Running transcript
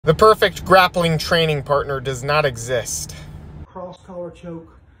The perfect grappling training partner does not exist. Cross collar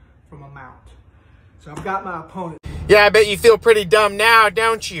choke from a mount. So I've got my opponent. Yeah, I bet you feel pretty dumb now,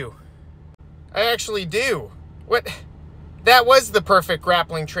 don't you? I actually do. What? That was the perfect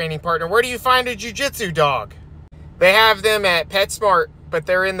grappling training partner. Where do you find a jiu-jitsu dog? They have them at PetSmart, but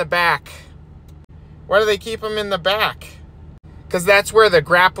they're in the back. Why do they keep them in the back? Because that's where the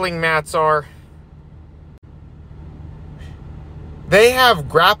grappling mats are. They have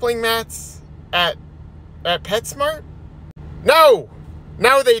grappling mats at PetSmart? No!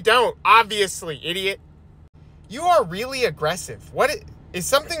 No, they don't. Obviously, idiot. You are really aggressive. What is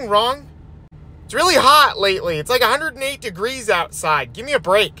something wrong? It's really hot lately. It's like 108 degrees outside. Give me a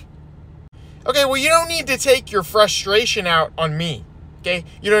break. Okay, well, you don't need to take your frustration out on me. Okay?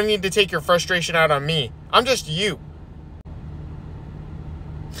 You don't need to take your frustration out on me. I'm just you.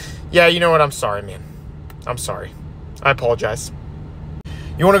 Yeah, you know what? I'm sorry, man. I'm sorry. I apologize.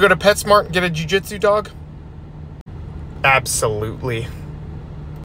 You want to go to PetSmart and get a jiu-jitsu dog? Absolutely.